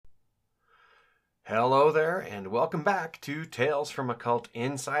Hello there, and welcome back to Tales from a Cult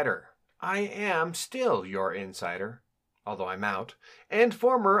Insider. I am still your insider, although I'm out, and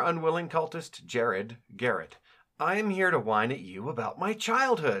former unwilling cultist Jared Garrett. I am here to whine at you about my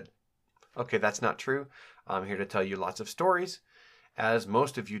childhood. Okay, that's not true. I'm here to tell you lots of stories. As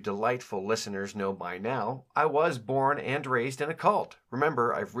most of you delightful listeners know by now, I was born and raised in a cult.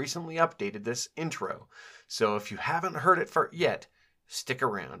 Remember, I've recently updated this intro, so if you haven't heard it yet, stick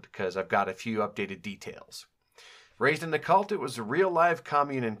around because I've got a few updated details. Raised in the cult, it was a real live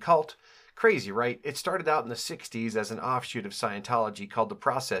commune and cult. Crazy, right? It started out in the 60s as an offshoot of Scientology called the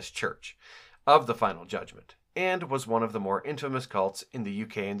Process Church of the Final Judgment, and was one of the more infamous cults in the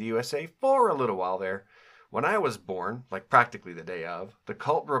UK and the USA for a little while there. When I was born, like practically the day of, the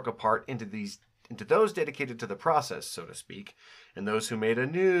cult broke apart into those dedicated to the process, so to speak, and those who made a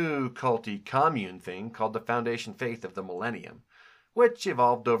new culty commune thing called the Foundation Faith of the Millennium, which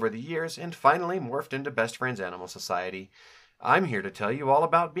evolved over the years and finally morphed into Best Friends Animal Society. I'm here to tell you all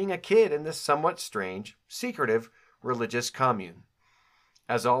about being a kid in this somewhat strange, secretive, religious commune.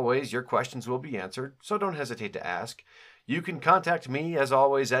 As always, your questions will be answered, so don't hesitate to ask. You can contact me, as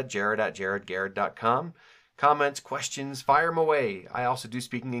always, at jared@jaredgarrett.com. Comments, questions, fire them away. I also do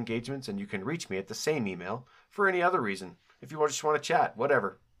speaking engagements, and you can reach me at the same email for any other reason. If you just want to chat,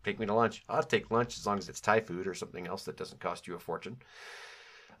 whatever. Take me to lunch. I'll take lunch as long as it's Thai food or something else that doesn't cost you a fortune.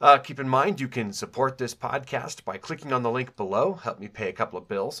 Keep in mind, you can support this podcast by clicking on the link below. Help me pay a couple of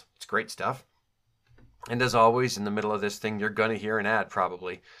bills. It's great stuff. And as always, in the middle of this thing, you're going to hear an ad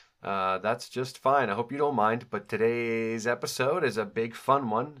probably. That's just fine. I hope you don't mind. But today's episode is a big fun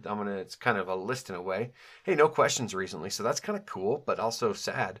one. It's kind of a list in a way. Hey, no questions recently, so that's kind of cool, but also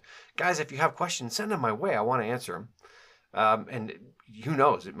sad. Guys, if you have questions, send them my way. I want to answer them. And who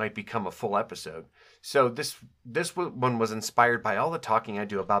knows, it might become a full episode. So this one was inspired by all the talking I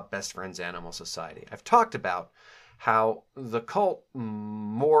do about Best Friends Animal Society. I've talked about how the cult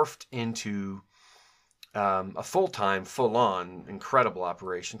morphed into a full-time, full-on, incredible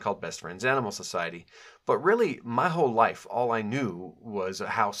operation called Best Friends Animal Society. But really, my whole life, all I knew was a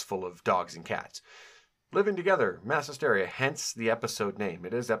house full of dogs and cats. Living together, mass hysteria, hence the episode name.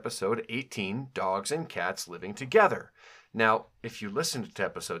 It is episode 18, Dogs and Cats Living Together. Now, if you listened to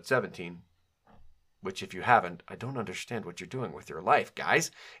episode 17, which if you haven't, I don't understand what you're doing with your life,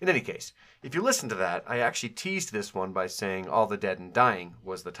 guys. In any case, if you listen to that, I actually teased this one by saying All the Dead and Dying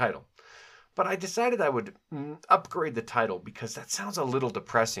was the title. But I decided I would upgrade the title because that sounds a little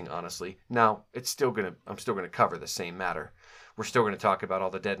depressing, honestly. Now, I'm still gonna cover the same matter. We're still gonna talk about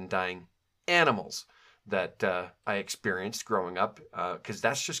all the dead and dying animals that I experienced growing up, because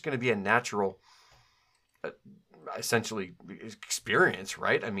that's just gonna be a natural, essentially, experience,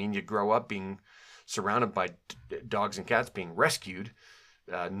 right? I mean, you grow up being surrounded by dogs and cats being rescued.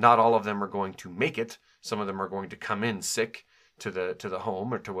 Not all of them are going to make it. Some of them are going to come in sick to the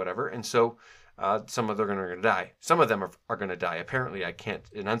home or to whatever, and so some of them are going to die. Some of them are going to die. Apparently, I can't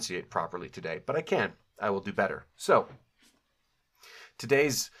enunciate properly today, but I can. I will do better. So,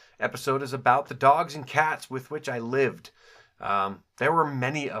 today's episode is about the dogs and cats with which I lived. There were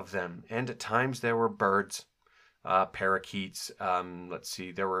many of them, and at times there were birds, parakeets.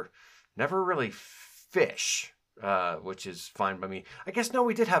 There were never really fish. Which is fine by me. I guess, no,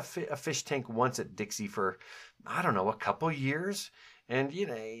 we did have a fish tank once at Dixie for, I don't know, a couple years. And,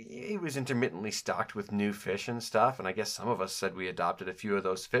 he was intermittently stocked with new fish and stuff. And I guess some of us said we adopted a few of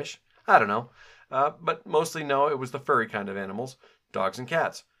those fish. I don't know. But mostly, no, it was the furry kind of animals, dogs and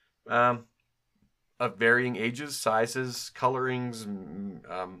cats. Of varying ages, sizes, colorings,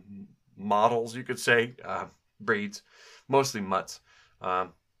 models, you could say, breeds, mostly mutts.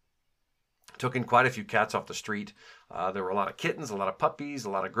 Took in quite a few cats off the street. There were a lot of kittens, a lot of puppies, a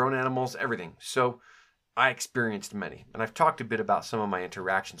lot of grown animals, everything. So I experienced many. And I've talked a bit about some of my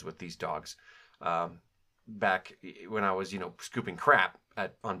interactions with these dogs back when I was, scooping crap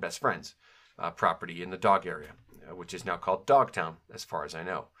on Best Friends property in the dog area, which is now called Dogtown, as far as I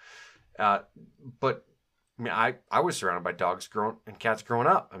know. But I mean, I was surrounded by dogs and cats growing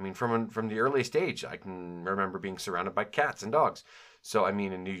up. I mean, from the earliest age, I can remember being surrounded by cats and dogs. So, I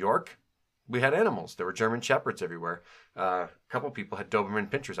mean, in New York, we had animals. There were German Shepherds everywhere. A couple people had Doberman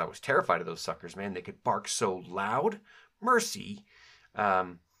Pinschers. I was terrified of those suckers, man. They could bark so loud. Mercy.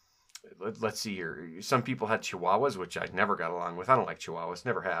 Let's see here. Some people had Chihuahuas, which I never got along with. I don't like Chihuahuas.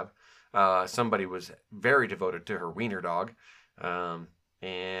 Never have. Somebody was very devoted to her wiener dog.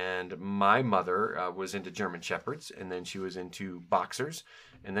 And my mother was into German Shepherds, and then she was into boxers,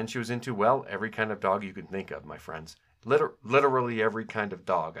 and then she was into, well, every kind of dog you can think of, my friends. Literally every kind of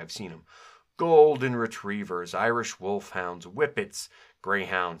dog. I've seen them. Golden retrievers, Irish wolfhounds, whippets,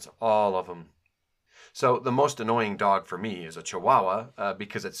 greyhounds, all of them. So the most annoying dog for me is a Chihuahua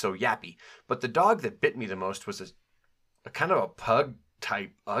because it's so yappy. But the dog that bit me the most was a kind of a pug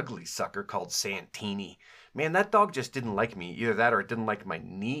type ugly sucker called Santini. Man, that dog just didn't like me. Either that or it didn't like my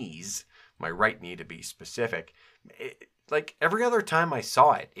knees, my right knee to be specific. Like every other time I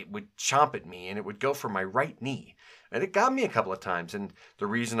saw it, it would chomp at me and it would go for my right knee. And it got me a couple of times. And the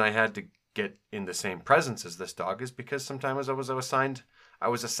reason I had to get in the same presence as this dog is because sometimes I was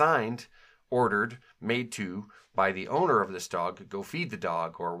assigned, ordered, made to by the owner of this dog go feed the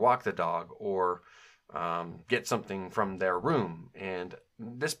dog or walk the dog or get something from their room. And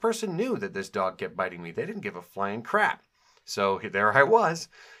this person knew that this dog kept biting me. They didn't give a flying crap. So there I was,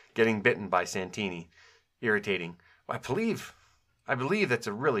 getting bitten by Santini. Irritating. I believe that's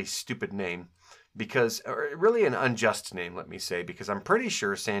a really stupid name because, or really an unjust name, let me say, because I'm pretty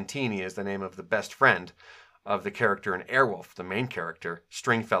sure Santini is the name of the best friend of the character in Airwolf, the main character,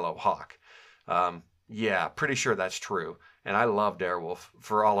 Stringfellow Hawk. Yeah, pretty sure that's true. And I loved Airwolf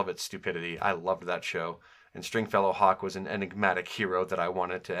for all of its stupidity. I loved that show. And Stringfellow Hawk was an enigmatic hero that I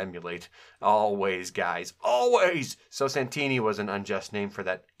wanted to emulate. Always, guys. Always! So Santini was an unjust name for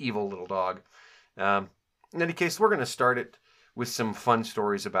that evil little dog. In any case, we're going to start it with some fun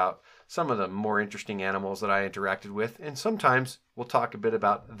stories about some of the more interesting animals that I interacted with. And sometimes we'll talk a bit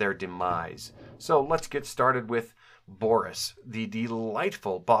about their demise. So let's get started with Boris, the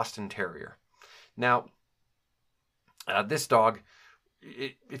delightful Boston Terrier. Now, this dog,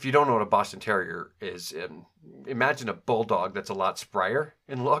 if you don't know what a Boston Terrier is, imagine a bulldog that's a lot sprier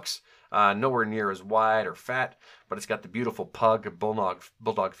in looks, nowhere near as wide or fat, but it's got the beautiful pug,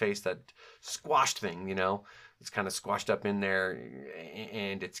 bulldog face, that squashed thing, you know. It's kind of squashed up in there,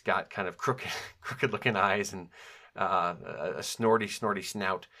 and it's got kind of crooked looking eyes and a snorty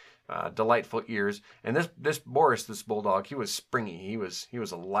snout, delightful ears. And this Boris, this bulldog, he was springy. He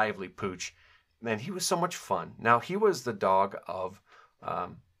was a lively pooch. Man, he was so much fun. Now, he was the dog of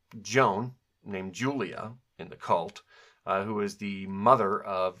Joan, named Julia in the cult, who is the mother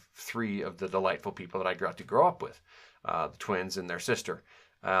of 3 of the delightful people that I got to grow up with, the twins and their sister.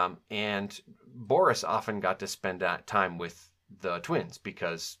 And Boris often got to spend that time with the twins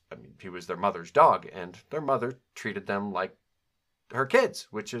because he was their mother's dog, and their mother treated them like her kids,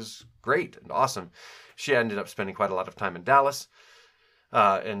 which is great and awesome. She ended up spending quite a lot of time in Dallas.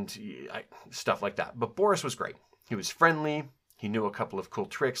 And stuff like that. But Boris was great. He was friendly. He knew a couple of cool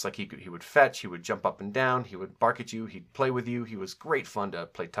tricks, like he would fetch, he would jump up and down, he would bark at you, he'd play with you. He was great fun to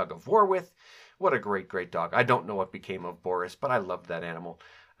play tug of war with. What a great dog. I don't know what became of Boris, but I loved that animal.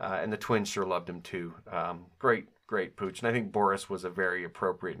 And the twins sure loved him too. Great pooch. And I think Boris was a very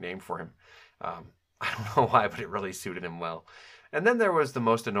appropriate name for him. I don't know why, but it really suited him well. And then there was the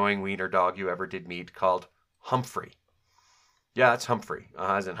most annoying wiener dog you ever did meet, called Humphrey. Yeah, it's Humphrey,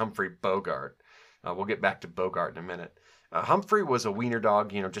 as in Humphrey Bogart. We'll get back to Bogart in a minute. Humphrey was a wiener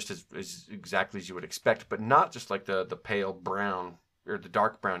dog, you know, just as exactly as you would expect, but not just like the pale brown or the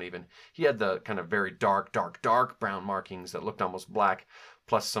dark brown even. He had the kind of very dark brown markings that looked almost black,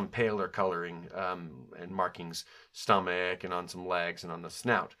 plus some paler coloring and markings, stomach and on some legs and on the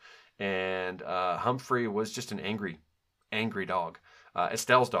snout. And Humphrey was just an angry dog.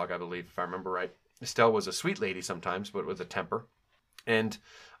 Estelle's dog, I believe, if I remember right. Estelle was a sweet lady sometimes, but with a temper. And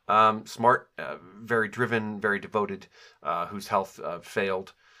smart, very driven, very devoted, whose health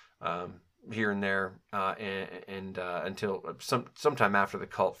failed here and there, and until sometime after the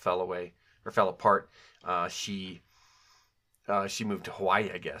cult fell apart, she moved to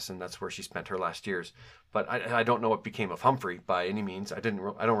Hawaii, I guess, and that's where she spent her last years. But I don't know what became of Humphrey by any means. I don't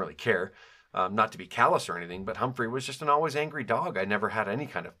really care. Not to be callous or anything, but Humphrey was just an always angry dog. I never had any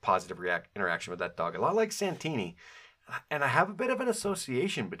kind of positive interaction with that dog. A lot like Santini. And I have a bit of an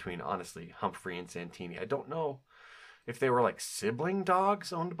association between, honestly, Humphrey and Santini. I don't know if they were like sibling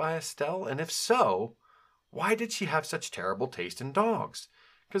dogs owned by Estelle. And if so, why did she have such terrible taste in dogs?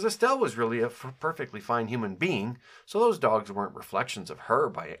 Because Estelle was really a perfectly fine human being, so those dogs weren't reflections of her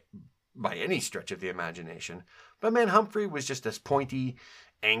by any stretch of the imagination. But man, Humphrey was just this pointy,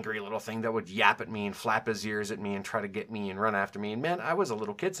 angry little thing that would yap at me and flap his ears at me and try to get me and run after me. And man, I was a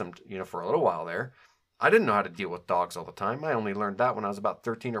little kid for a little while there. I didn't know how to deal with dogs all the time. I only learned that when I was about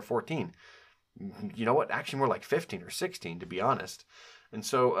 13 or 14. You know what? Actually, more like 15 or 16, to be honest. And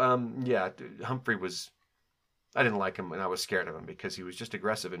so, yeah, Humphrey was... I didn't like him, and I was scared of him because he was just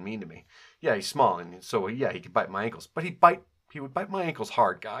aggressive and mean to me. Yeah, he's small, and so, yeah, he could bite my ankles. But he would bite my ankles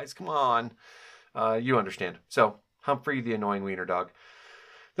hard, guys. Come on. You understand. So, Humphrey, the annoying wiener dog.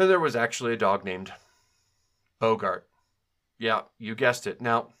 Then there was actually a dog named Bogart. Yeah, you guessed it.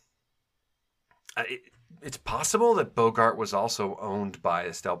 Now, It's possible that Bogart was also owned by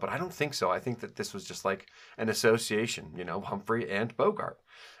Estelle, but I don't think so. I think that this was just like an association, Humphrey and Bogart.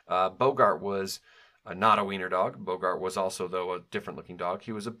 Bogart was not a wiener dog. Bogart was also, though, a different looking dog.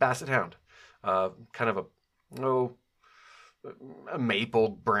 He was a basset hound, kind of a maple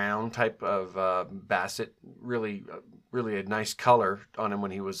brown type of basset. Really, really a nice color on him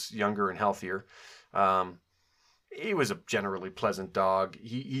when he was younger and healthier. He was a generally pleasant dog.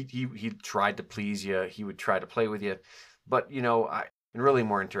 He tried to please you. He would try to play with you, but I really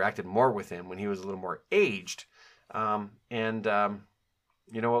more interacted more with him when he was a little more aged. You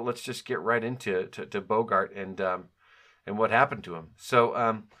know what? Let's just get right into to Bogart and what happened to him.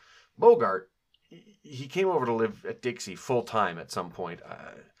 So Bogart, he came over to live at Dixie full time at some point.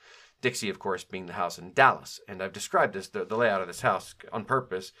 Dixie, of course, being the house in Dallas. And I've described the layout of this house on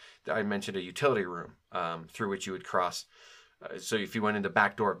purpose. I mentioned a utility room through which you would cross. So if you went in the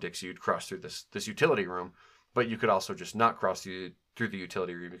back door of Dixie, you'd cross through this utility room. But you could also just not cross through the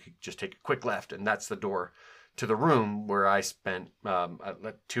utility room. You could just take a quick left, and that's the door to the room where I spent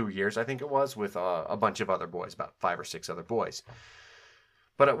 2 years, I think it was, with a bunch of other boys, about 5 or 6 other boys.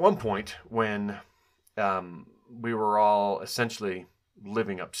 But at one point, when we were all essentially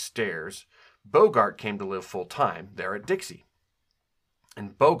living upstairs, Bogart came to live full time there at Dixie.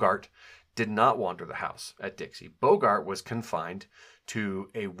 And Bogart did not wander the house at Dixie. Bogart was confined to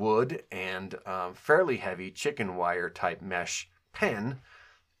a wood and fairly heavy chicken wire type mesh pen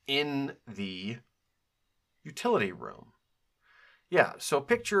in the utility room. Yeah, so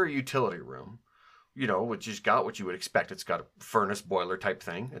picture a utility room, which has got what you would expect. It's got a furnace boiler type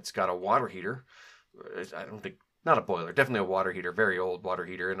thing. It's got a water heater. Not a boiler, definitely a water heater, very old water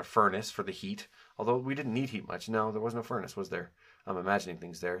heater, and a furnace for the heat. Although we didn't need heat much. No, there was no furnace, was there? I'm imagining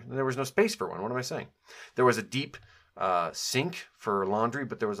things there. There was no space for one. What am I saying? There was a deep sink for laundry,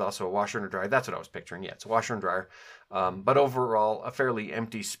 but there was also a washer and a dryer. That's what I was picturing. Yeah, it's a washer and dryer. But overall, a fairly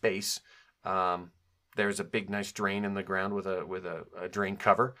empty space. There's a big, nice drain in the ground with a drain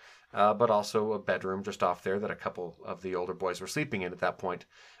cover, but also a bedroom just off there that a couple of the older boys were sleeping in at that point.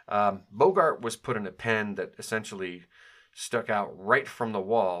 Bogart was put in a pen that essentially stuck out right from the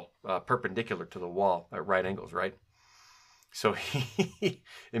wall, perpendicular to the wall at right angles, right? So he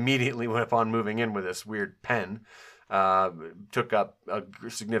immediately went upon moving in with this weird pen, took up a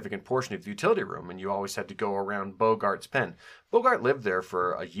significant portion of the utility room, and you always had to go around Bogart's pen. Bogart lived there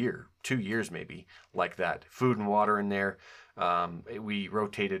for a year, 2 years maybe, like that. Food and water in there. We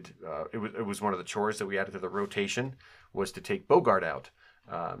rotated. It was one of the chores that we added to the rotation was to take Bogart out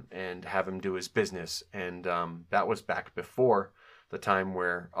and have him do his business. And that was back before the time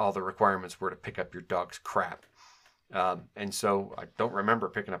where all the requirements were to pick up your dog's crap. And so I don't remember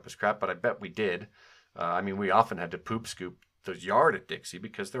picking up his crap, but I bet we did. We often had to poop scoop the yard at Dixie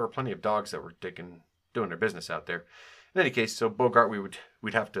because there were plenty of dogs that were doing their business out there. In any case, so Bogart,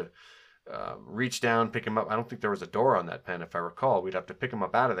 we'd have to reach down, pick him up. I don't think there was a door on that pen, if I recall. We'd have to pick him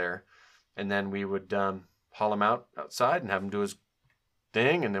up out of there, and then we would haul him outside and have him do his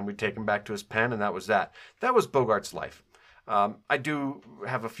thing, and then we'd take him back to his pen, and that was that. That was Bogart's life. I do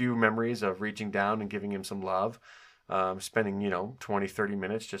have a few memories of reaching down and giving him some love. Spending 20, 30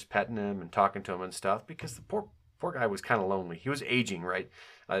 minutes just petting him and talking to him and stuff, because the poor guy was kind of lonely. He was aging, right?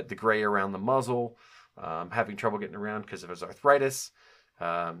 The gray around the muzzle, having trouble getting around because of his arthritis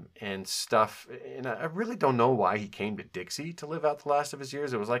and stuff. And I really don't know why he came to Dixie to live out the last of his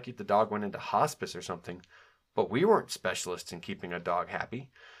years. It was like the dog went into hospice or something. But we weren't specialists in keeping a dog happy.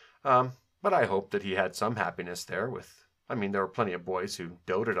 But I hope that he had some happiness there there were plenty of boys who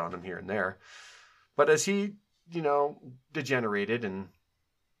doted on him here and there. But as he degenerated and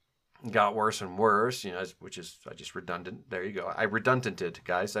got worse and worse, which is, I just redundant. There you go. I redundanted,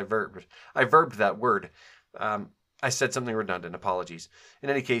 guys. I verbed that word. I said something redundant. Apologies. In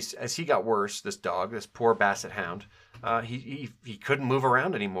any case, as he got worse, this dog, this poor basset hound, he couldn't move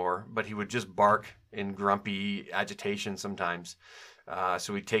around anymore, but he would just bark in grumpy agitation sometimes.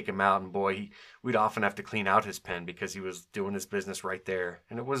 So we'd take him out, and boy, we'd often have to clean out his pen because he was doing his business right there.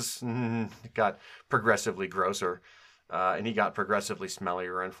 And it got progressively grosser, and he got progressively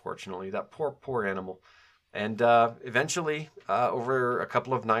smellier, unfortunately. That poor animal. And eventually, over a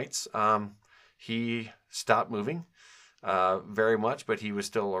couple of nights, he stopped moving very much, but he was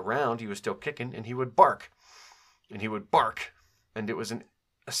still around. He was still kicking, and he would bark. And he would bark, and it was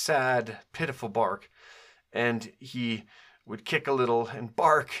a sad, pitiful bark. And he would kick a little and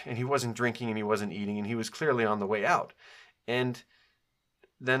bark, and he wasn't drinking and he wasn't eating, and he was clearly on the way out. And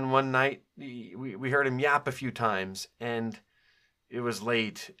then one night we heard him yap a few times, and it was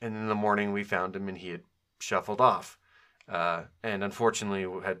late, and in the morning we found him and he had shuffled off. and unfortunately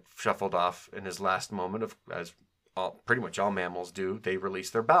had shuffled off in his last moment of, as pretty much all mammals do, they release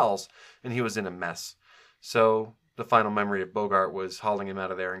their bowels, and he was in a mess. So the final memory of Bogart was hauling him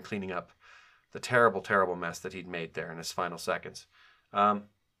out of there and cleaning up the terrible, terrible mess that he'd made there in his final seconds.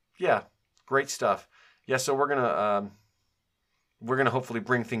 Yeah, great stuff. Yeah, so we're gonna hopefully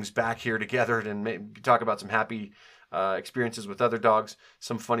bring things back here together and talk about some happy experiences with other dogs,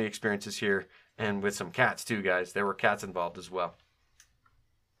 some funny experiences here, and with some cats too, guys. There were cats involved as well.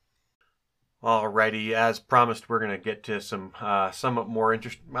 Alrighty, as promised, we're going to get to some somewhat more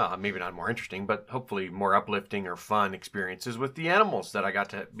interesting, well, maybe not more interesting, but hopefully more uplifting or fun experiences with the animals that I got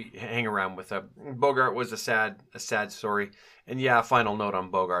to hang around with. Bogart was a sad story. And yeah, final note on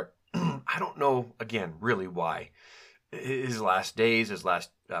Bogart. I don't know, again, really why. His last days, his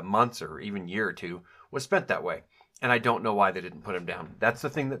last months, or even year or two was spent that way. And I don't know why they didn't put him down. That's the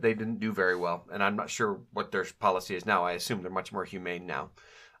thing that they didn't do very well. And I'm not sure what their policy is now. I assume they're much more humane now.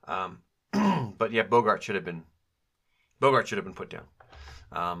 But yeah, Bogart should have been put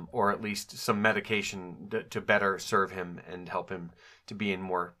down, or at least some medication to better serve him and help him to be in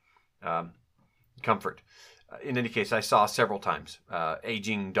more comfort. In any case, I saw several times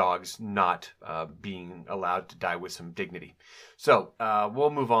aging dogs not being allowed to die with some dignity. So we'll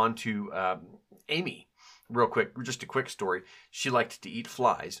move on to Amy. Real quick, just a quick story. She liked to eat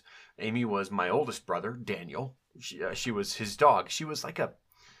flies. Amy was my oldest brother, Daniel. She was his dog. She was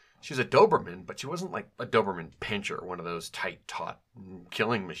a Doberman, but she wasn't like a Doberman Pinscher, one of those tight, taut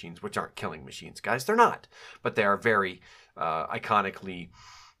killing machines, which aren't killing machines, guys. They're not. But they are very iconically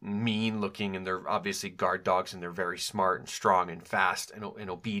mean looking, and they're obviously guard dogs, and they're very smart and strong and fast and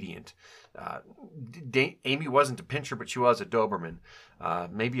obedient. Amy wasn't a Pinscher, but she was a Doberman.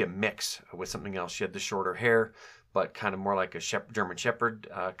 Maybe a mix with something else. She had the shorter hair, but kind of more like a German Shepherd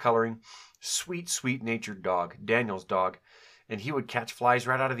coloring. Sweet, sweet-natured dog, Daniel's dog. And he would catch flies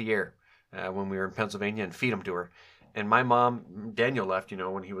right out of the air when we were in Pennsylvania and feed them to her. And my mom, Daniel left,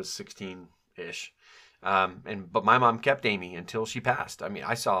 when he was 16-ish. But my mom kept Amy until she passed. I mean,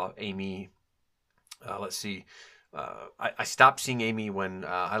 I saw Amy, I stopped seeing Amy when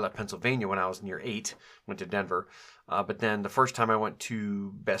I left Pennsylvania when I was near 8, went to Denver. But then the first time I went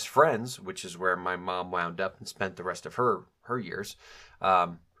to Best Friends, which is where my mom wound up and spent the rest of her years,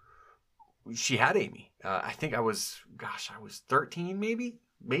 she had Amy. I think I was 13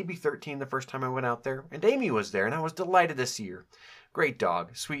 maybe 13 the first time I went out there. And Amy was there, and I was delighted to see her. Great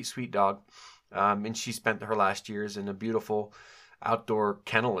dog, sweet, sweet dog. And she spent her last years in a beautiful outdoor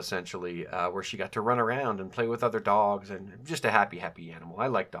kennel, essentially, where she got to run around and play with other dogs, and just a happy, happy animal. I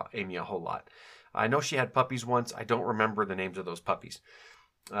liked Amy a whole lot. I know she had puppies once. I don't remember the names of those puppies,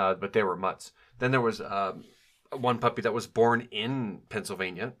 but they were mutts. Then there was one puppy that was born in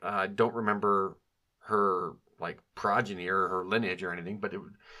Pennsylvania. I don't remember her progeny or her lineage or anything, but it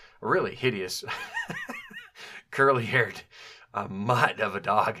was a really hideous, curly-haired mutt of a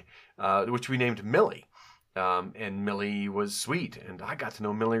dog, which we named Millie. And Millie was sweet, and I got to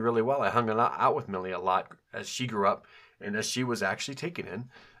know Millie really well. I hung out with Millie a lot as she grew up, and as she was actually taken in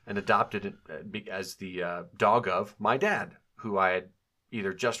and adopted as the dog of my dad, who I had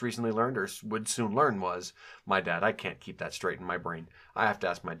either just recently learned or would soon learn was my dad. I can't keep that straight in my brain. I have to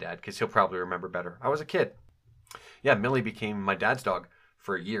ask my dad because he'll probably remember better. I was a kid. Yeah, Millie became my dad's dog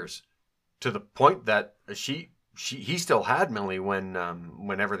for years, to the point that he still had Millie when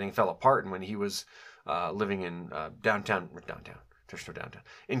everything fell apart and when he was living in downtown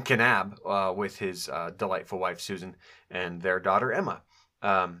in Kanab with his delightful wife Susan and their daughter Emma.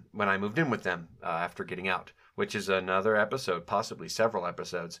 When I moved in with them after getting out, which is another episode, possibly several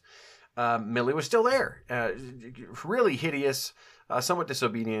episodes. Millie was still there. Really hideous, somewhat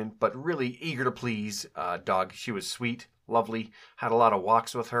disobedient, but really eager to please dog. She was sweet, lovely, had a lot of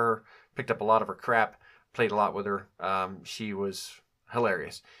walks with her, picked up a lot of her crap, played a lot with her. She was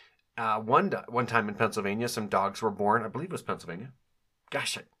hilarious. One time in Pennsylvania, some dogs were born. I believe it was Pennsylvania.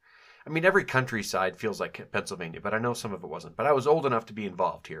 Gosh, I mean, every countryside feels like Pennsylvania, but I know some of it wasn't. But I was old enough to be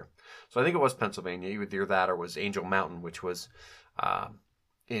involved here. So I think it was Pennsylvania, either that or was Angel Mountain, which was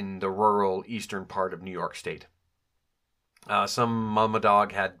in the rural eastern part of New York State. Some mama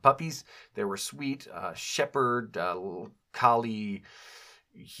dog had puppies. They were sweet. Shepherd, collie,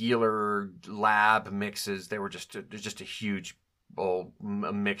 healer, lab mixes. They were just a huge old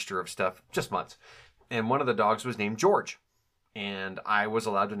mixture of stuff, just mutts. And one of the dogs was named George. And I was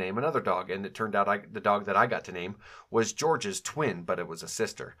allowed to name another dog, and it turned out the dog that I got to name was George's twin, but it was a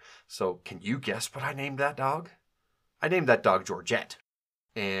sister. So can you guess what I named that dog? I named that dog Georgette.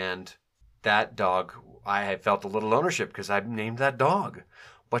 And that dog, I had felt a little ownership because I named that dog.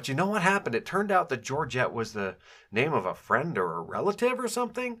 But you know what happened? It turned out that Georgette was the name of a friend or a relative or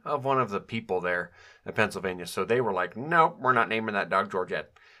something of one of the people there in Pennsylvania. So they were like, nope, we're not naming that dog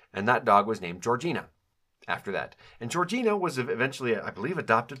Georgette. And that dog was named Georgina after that. And Georgina was eventually, I believe,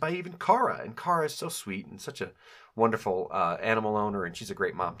 adopted by even Cara. And Cara is so sweet and such a wonderful animal owner. And she's a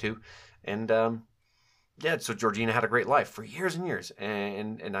great mom, too. And yeah, so Georgina had a great life for years and years.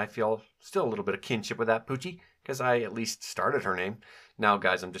 And I feel still a little bit of kinship with that Poochie because I at least started her name. Now,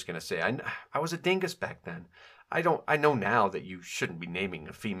 guys, I'm just going to say I was a dingus back then. I know now that you shouldn't be naming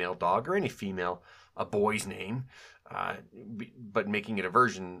a female dog or any female a boy's name, but making it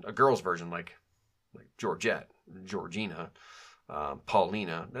a girl's version like Georgette, Georgina,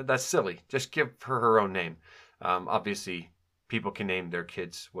 Paulina. That's silly. Just give her own name. Obviously, people can name their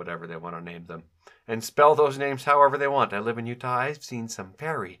kids whatever they want to name them and spell those names however they want. I live in Utah. I've seen some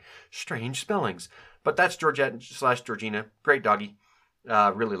very strange spellings. But that's Georgette / Georgina. Great doggy.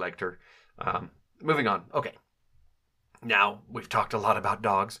 Really liked her. Moving on. Okay. Now, we've talked a lot about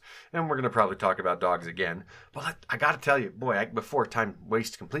dogs, and we're going to probably talk about dogs again. But I got to tell you, boy, before time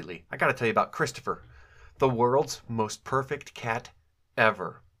wastes completely, I got to tell you about Christopher, the world's most perfect cat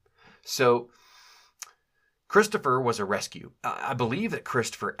ever. So, Christopher was a rescue. I believe that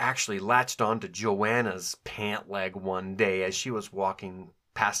Christopher actually latched onto Joanna's pant leg one day as she was walking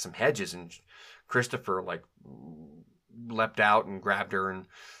past some hedges, and Christopher, leapt out and grabbed her, and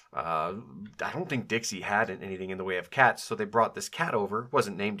I don't think Dixie had anything in the way of cats, so they brought this cat over,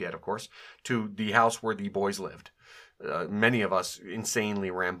 wasn't named yet, of course, to the house where the boys lived. Many of us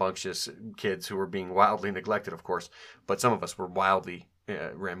insanely rambunctious kids who were being wildly neglected, of course, but some of us were wildly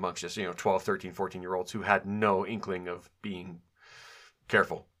rambunctious, 12, 13, 14-year-olds who had no inkling of being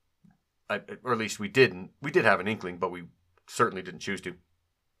careful. Or at least we didn't. We did have an inkling, but we certainly didn't choose to.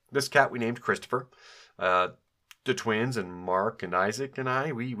 This cat we named Christopher. The twins and Mark and Isaac and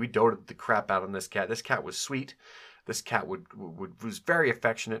I, we doted the crap out on this cat. This cat was sweet. This cat was very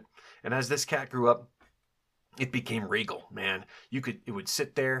affectionate. And as this cat grew up, it became regal, man. It would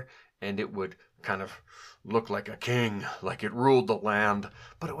sit there and it would kind of look like a king, like it ruled the land.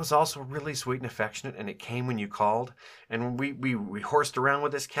 But it was also really sweet and affectionate, and it came when you called. And we horsed around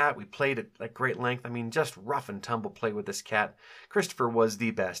with this cat. We played at great length. I mean, just rough and tumble play with this cat. Christopher was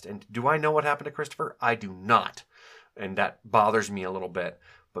the best. And do I know what happened to Christopher? I do not. And that bothers me a little bit.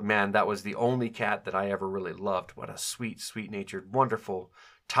 But man, that was the only cat that I ever really loved. What a sweet, sweet-natured, wonderful,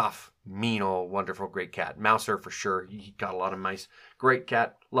 tough, mean old, wonderful, great cat. Mouser for sure. He got a lot of mice. Great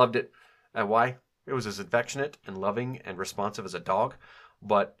cat. Loved it. And why? It was as affectionate and loving and responsive as a dog,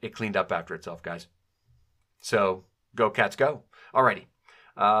 but it cleaned up after itself, guys. So go cats, go. Alrighty.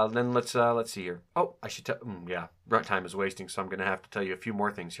 Then let's see here. Oh, I should tell. Yeah, time is wasting, so I'm gonna have to tell you a few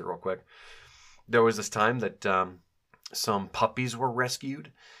more things here real quick. There was this time that some puppies were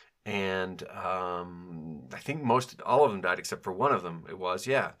rescued, and I think all of them died except for one of them. It was,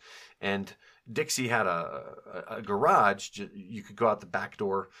 yeah. And Dixie had a garage. You could go out the back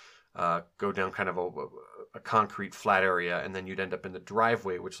door, go down kind of a concrete flat area, and then you'd end up in the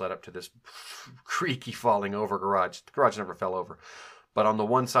driveway, which led up to this creaky falling over garage. The garage never fell over. But on the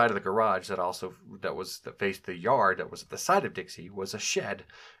one side of the garage that faced the yard, that was at the side of Dixie, was a shed.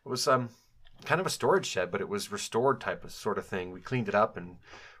 It was kind of a storage shed, but it was restored type of sort of thing. We cleaned it up and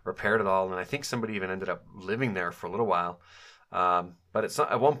repaired it all, and I think somebody even ended up living there for a little while. But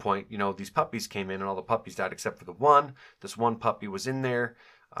at one point, these puppies came in, and all the puppies died except for the one. This one puppy was in there.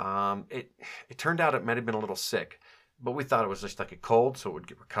 It turned out it might have been a little sick, but we thought it was just like a cold, so it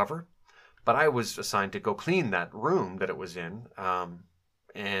would recover. But I was assigned to go clean that room that it was in,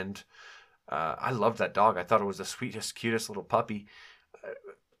 and I loved that dog. I thought it was the sweetest, cutest little puppy.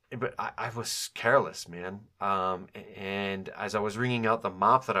 But I was careless, man. And as I was wringing out the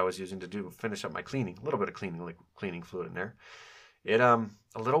mop that I was using to finish up my cleaning, a little bit of cleaning fluid in there,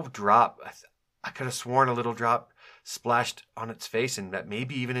 a little drop, I could have sworn a little drop splashed on its face and that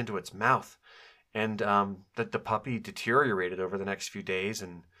maybe even into its mouth. And the puppy deteriorated over the next few days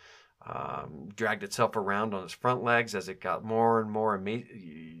and dragged itself around on its front legs as it got more and more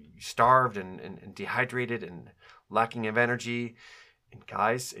starved and dehydrated and lacking of energy. And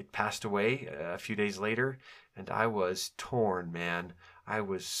guys, it passed away a few days later, and I was torn, man. I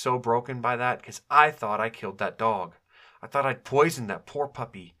was so broken by that because I thought I killed that dog. I thought I'd poisoned that poor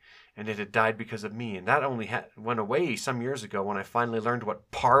puppy, and it had died because of me. And that only went away some years ago when I finally learned what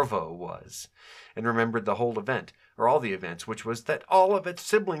parvo was and remembered the whole event, or all the events, which was that all of its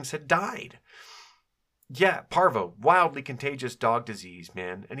siblings had died. Yeah, parvo, wildly contagious dog disease,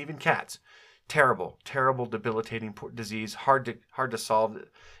 man, and even cats. Terrible, terrible, debilitating disease, hard to solve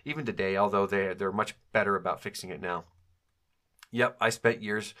even today, although they're much better about fixing it now. Yep, I spent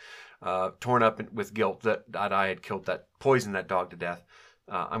years torn up with guilt that I had poisoned that dog to death.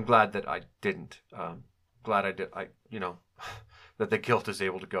 I'm glad that I didn't. Glad I did. That the guilt is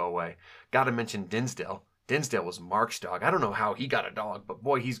able to go away. Got to mention Dinsdale. Dinsdale was Mark's dog. I don't know how he got a dog, but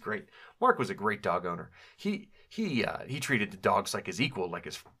boy, he's great. Mark was a great dog owner. He treated the dogs like his equal, like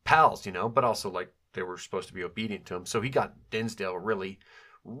his pals, but also like they were supposed to be obedient to him. So he got Dinsdale really,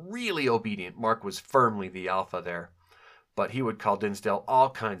 really obedient. Mark was firmly the alpha there. But he would call Dinsdale all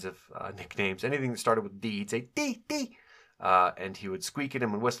kinds of nicknames. Anything that started with D, he'd say, D, D. And he would squeak at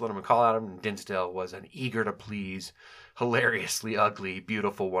him and whistle at him and call at him. And Dinsdale was an eager to please, hilariously ugly,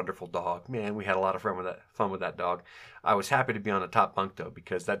 beautiful, wonderful dog. Man, we had a lot of fun with that dog. I was happy to be on the top bunk, though,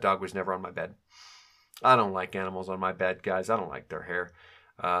 because that dog was never on my bed. I don't like animals on my bed, guys. I don't like their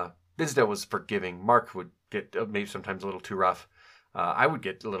hair. Dinsdale was forgiving. Mark would get maybe sometimes a little too rough. I would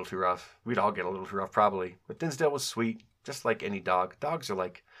get a little too rough. We'd all get a little too rough, probably. But Dinsdale was sweet. Just like any dog. Dogs are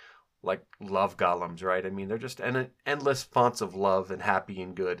like love golems, right? I mean, they're just endless fonts of love and happy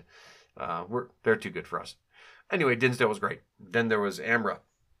and good. They're too good for us. Anyway, Dinsdale was great. Then there was Amra,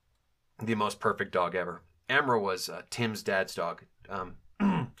 the most perfect dog ever. Amra was Tim's dad's dog.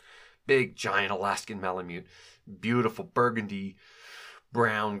 Big, giant Alaskan Malamute. Beautiful burgundy,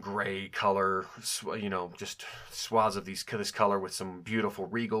 brown, gray color, just swaths of this color with some beautiful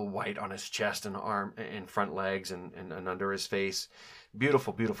regal white on his chest and arm and front legs and under his face.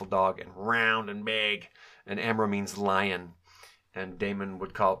 Beautiful, beautiful dog, and round and big. And Amra means lion. And Damon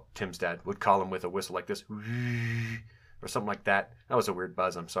Tim's dad would call him with a whistle like this, or something like that. That was a weird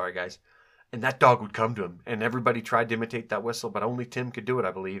buzz. I'm sorry, guys. And that dog would come to him, and everybody tried to imitate that whistle, but only Tim could do it,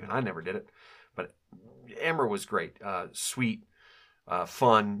 I believe, and I never did it. But Amra was great, sweet,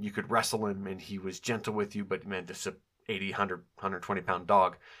 fun. You could wrestle him, and he was gentle with you, but man, this is a 80, 100, 120-pound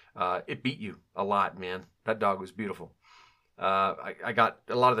dog. It beat you a lot, man. That dog was beautiful. I got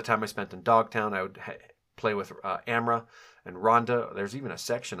a lot of the time I spent in Dogtown. I would play with Amra and Rhonda. There's even a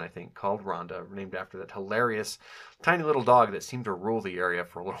section, I think, called Rhonda, named after that hilarious, tiny little dog that seemed to rule the area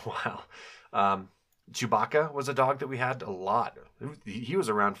for a little while. Chewbacca was a dog that we had a lot. He was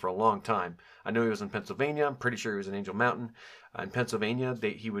around for a long time. I know he was in Pennsylvania. I'm pretty sure he was in Angel Mountain. In Pennsylvania,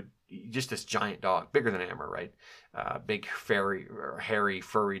 just this giant dog, bigger than Amra, right? Big, hairy,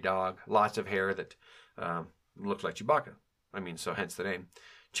 furry dog, lots of hair that looked like Chewbacca. I mean, so hence the name.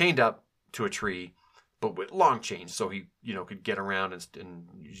 Chained up to a tree, but with long chains, so he, could get around and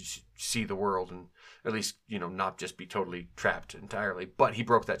see the world, and at least, not just be totally trapped entirely. But he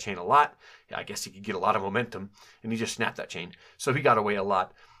broke that chain a lot. I guess he could get a lot of momentum, and he just snapped that chain. So he got away a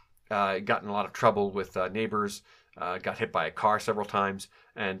lot. Got in a lot of trouble with neighbors. Got hit by a car several times,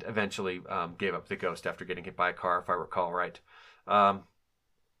 and eventually gave up the ghost after getting hit by a car, if I recall right. And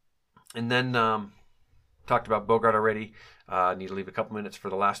then talked about Bogart already. Need to leave a couple minutes for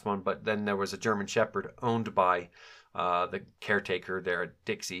the last one, but then there was a German Shepherd owned by the caretaker there at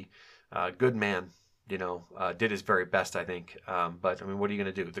Dixie. Good man, did his very best, I think. But I mean, what are you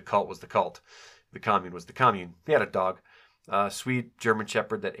going to do? The cult was the cult. The commune was the commune. He had a dog, sweet German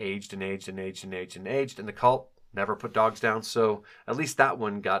Shepherd that aged and aged and aged and aged and aged, and the cult never put dogs down. So at least that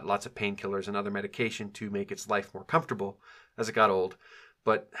one got lots of painkillers and other medication to make its life more comfortable as it got old.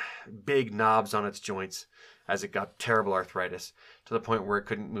 But big knobs on its joints as it got terrible arthritis to the point where it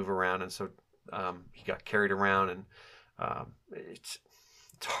couldn't move around. And so he got carried around, and it's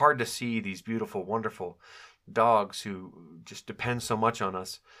hard to see these beautiful, wonderful dogs who just depend so much on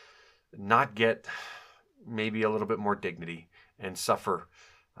us not get maybe a little bit more dignity and suffer.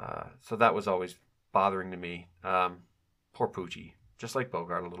 So that was always bothering to me. Poor Poochie, just like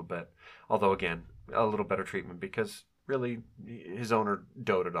Bogart a little bit. Although, again, a little better treatment because really his owner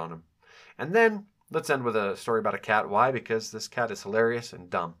doted on him. And then let's end with a story about a cat. Why? Because this cat is hilarious and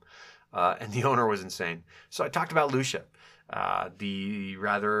dumb. And the owner was insane. So I talked about Lucia, the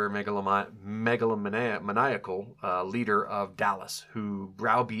rather megalomaniacal leader of Dallas, who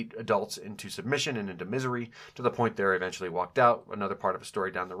browbeat adults into submission and into misery to the point they're eventually walked out. Another part of a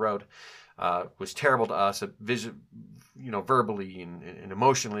story down the road. Was terrible to us, verbally and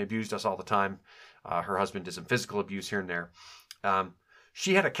emotionally abused us all the time. Her husband did some physical abuse here and there.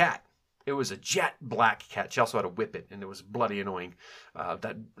 She had a cat. It was a jet black cat. She also had a whippet, and it was bloody annoying.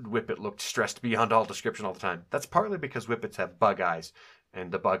 That whippet looked stressed beyond all description all the time. That's partly because whippets have bug eyes,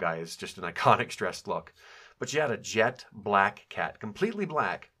 and the bug eye is just an iconic stressed look. But she had a jet black cat, completely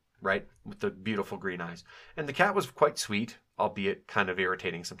black, right, with the beautiful green eyes. And the cat was quite sweet, albeit kind of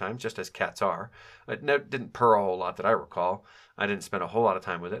irritating sometimes, just as cats are. It didn't purr a whole lot that I recall. I didn't spend a whole lot of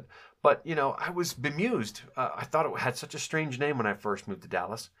time with it. But, I was bemused. I thought it had such a strange name when I first moved to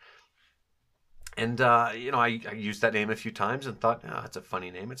Dallas. And, I used that name a few times and thought, oh, it's a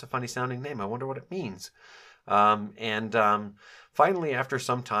funny name. It's a funny sounding name. I wonder what it means. Finally, after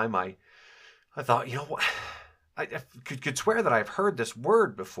some time, I thought, you know what? I could swear that I've heard this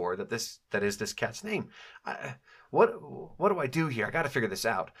word before, that is this cat's name. What do I do here? I got to figure this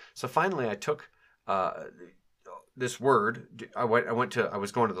out. So finally, I took this word. I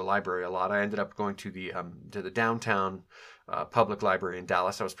was going to the library a lot. I ended up going to the downtown public library in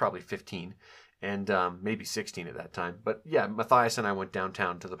Dallas. I was probably 15 and maybe 16 at that time. But yeah, Matthias and I went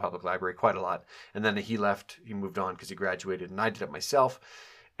downtown to the public library quite a lot. And then he left. He moved on because he graduated, and I did it myself.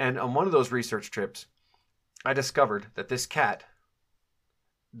 And on one of those research trips, I discovered that this cat,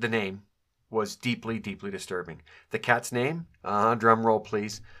 the name, was deeply, deeply disturbing. The cat's name, drum roll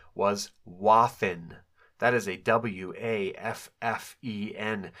please, was Waffen. That is a Waffen.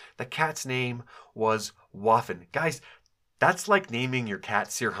 The cat's name was Waffen. Guys, that's like naming your cat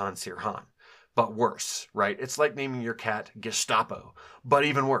Sirhan, but worse, right? It's like naming your cat Gestapo, but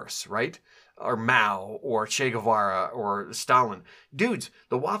even worse, right? Or Mao, or Che Guevara, or Stalin. Dudes,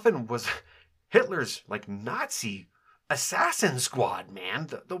 the Waffen was Hitler's like Nazi assassin squad, man.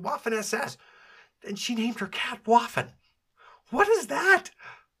 The Waffen SS. And she named her cat Waffen. What is that?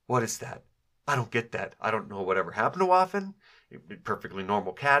 What is that? I don't get that. I don't know whatever happened to Waffen. A perfectly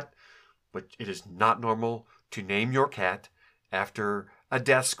normal cat. But it is not normal to name your cat after a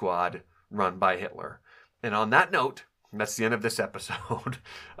death squad run by Hitler. And on that note, that's the end of this episode.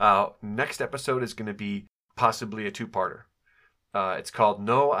 Next episode is going to be possibly a two-parter. It's called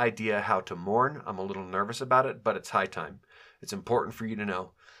No Idea How to Mourn. I'm a little nervous about it, but it's high time. It's important for you to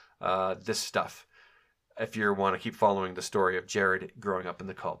know this stuff if you want to keep following the story of Jared growing up in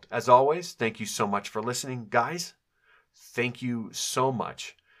the cult. As always, thank you so much for listening. Guys, thank you so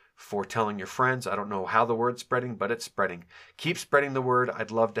much for telling your friends. I don't know how the word's spreading, but it's spreading. Keep spreading the word.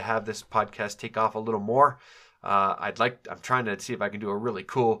 I'd love to have this podcast take off a little more. I'm trying to see if I can do a really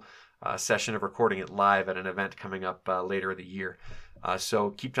cool session of recording it live at an event coming up later in the year. So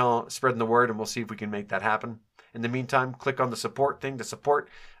keep spreading the word, and we'll see if we can make that happen. In the meantime, click on the support thing to support.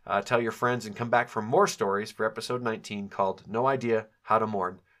 Tell your friends, and come back for more stories for episode 19 called No Idea How to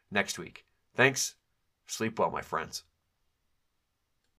Mourn next week. Thanks. Sleep well, my friends.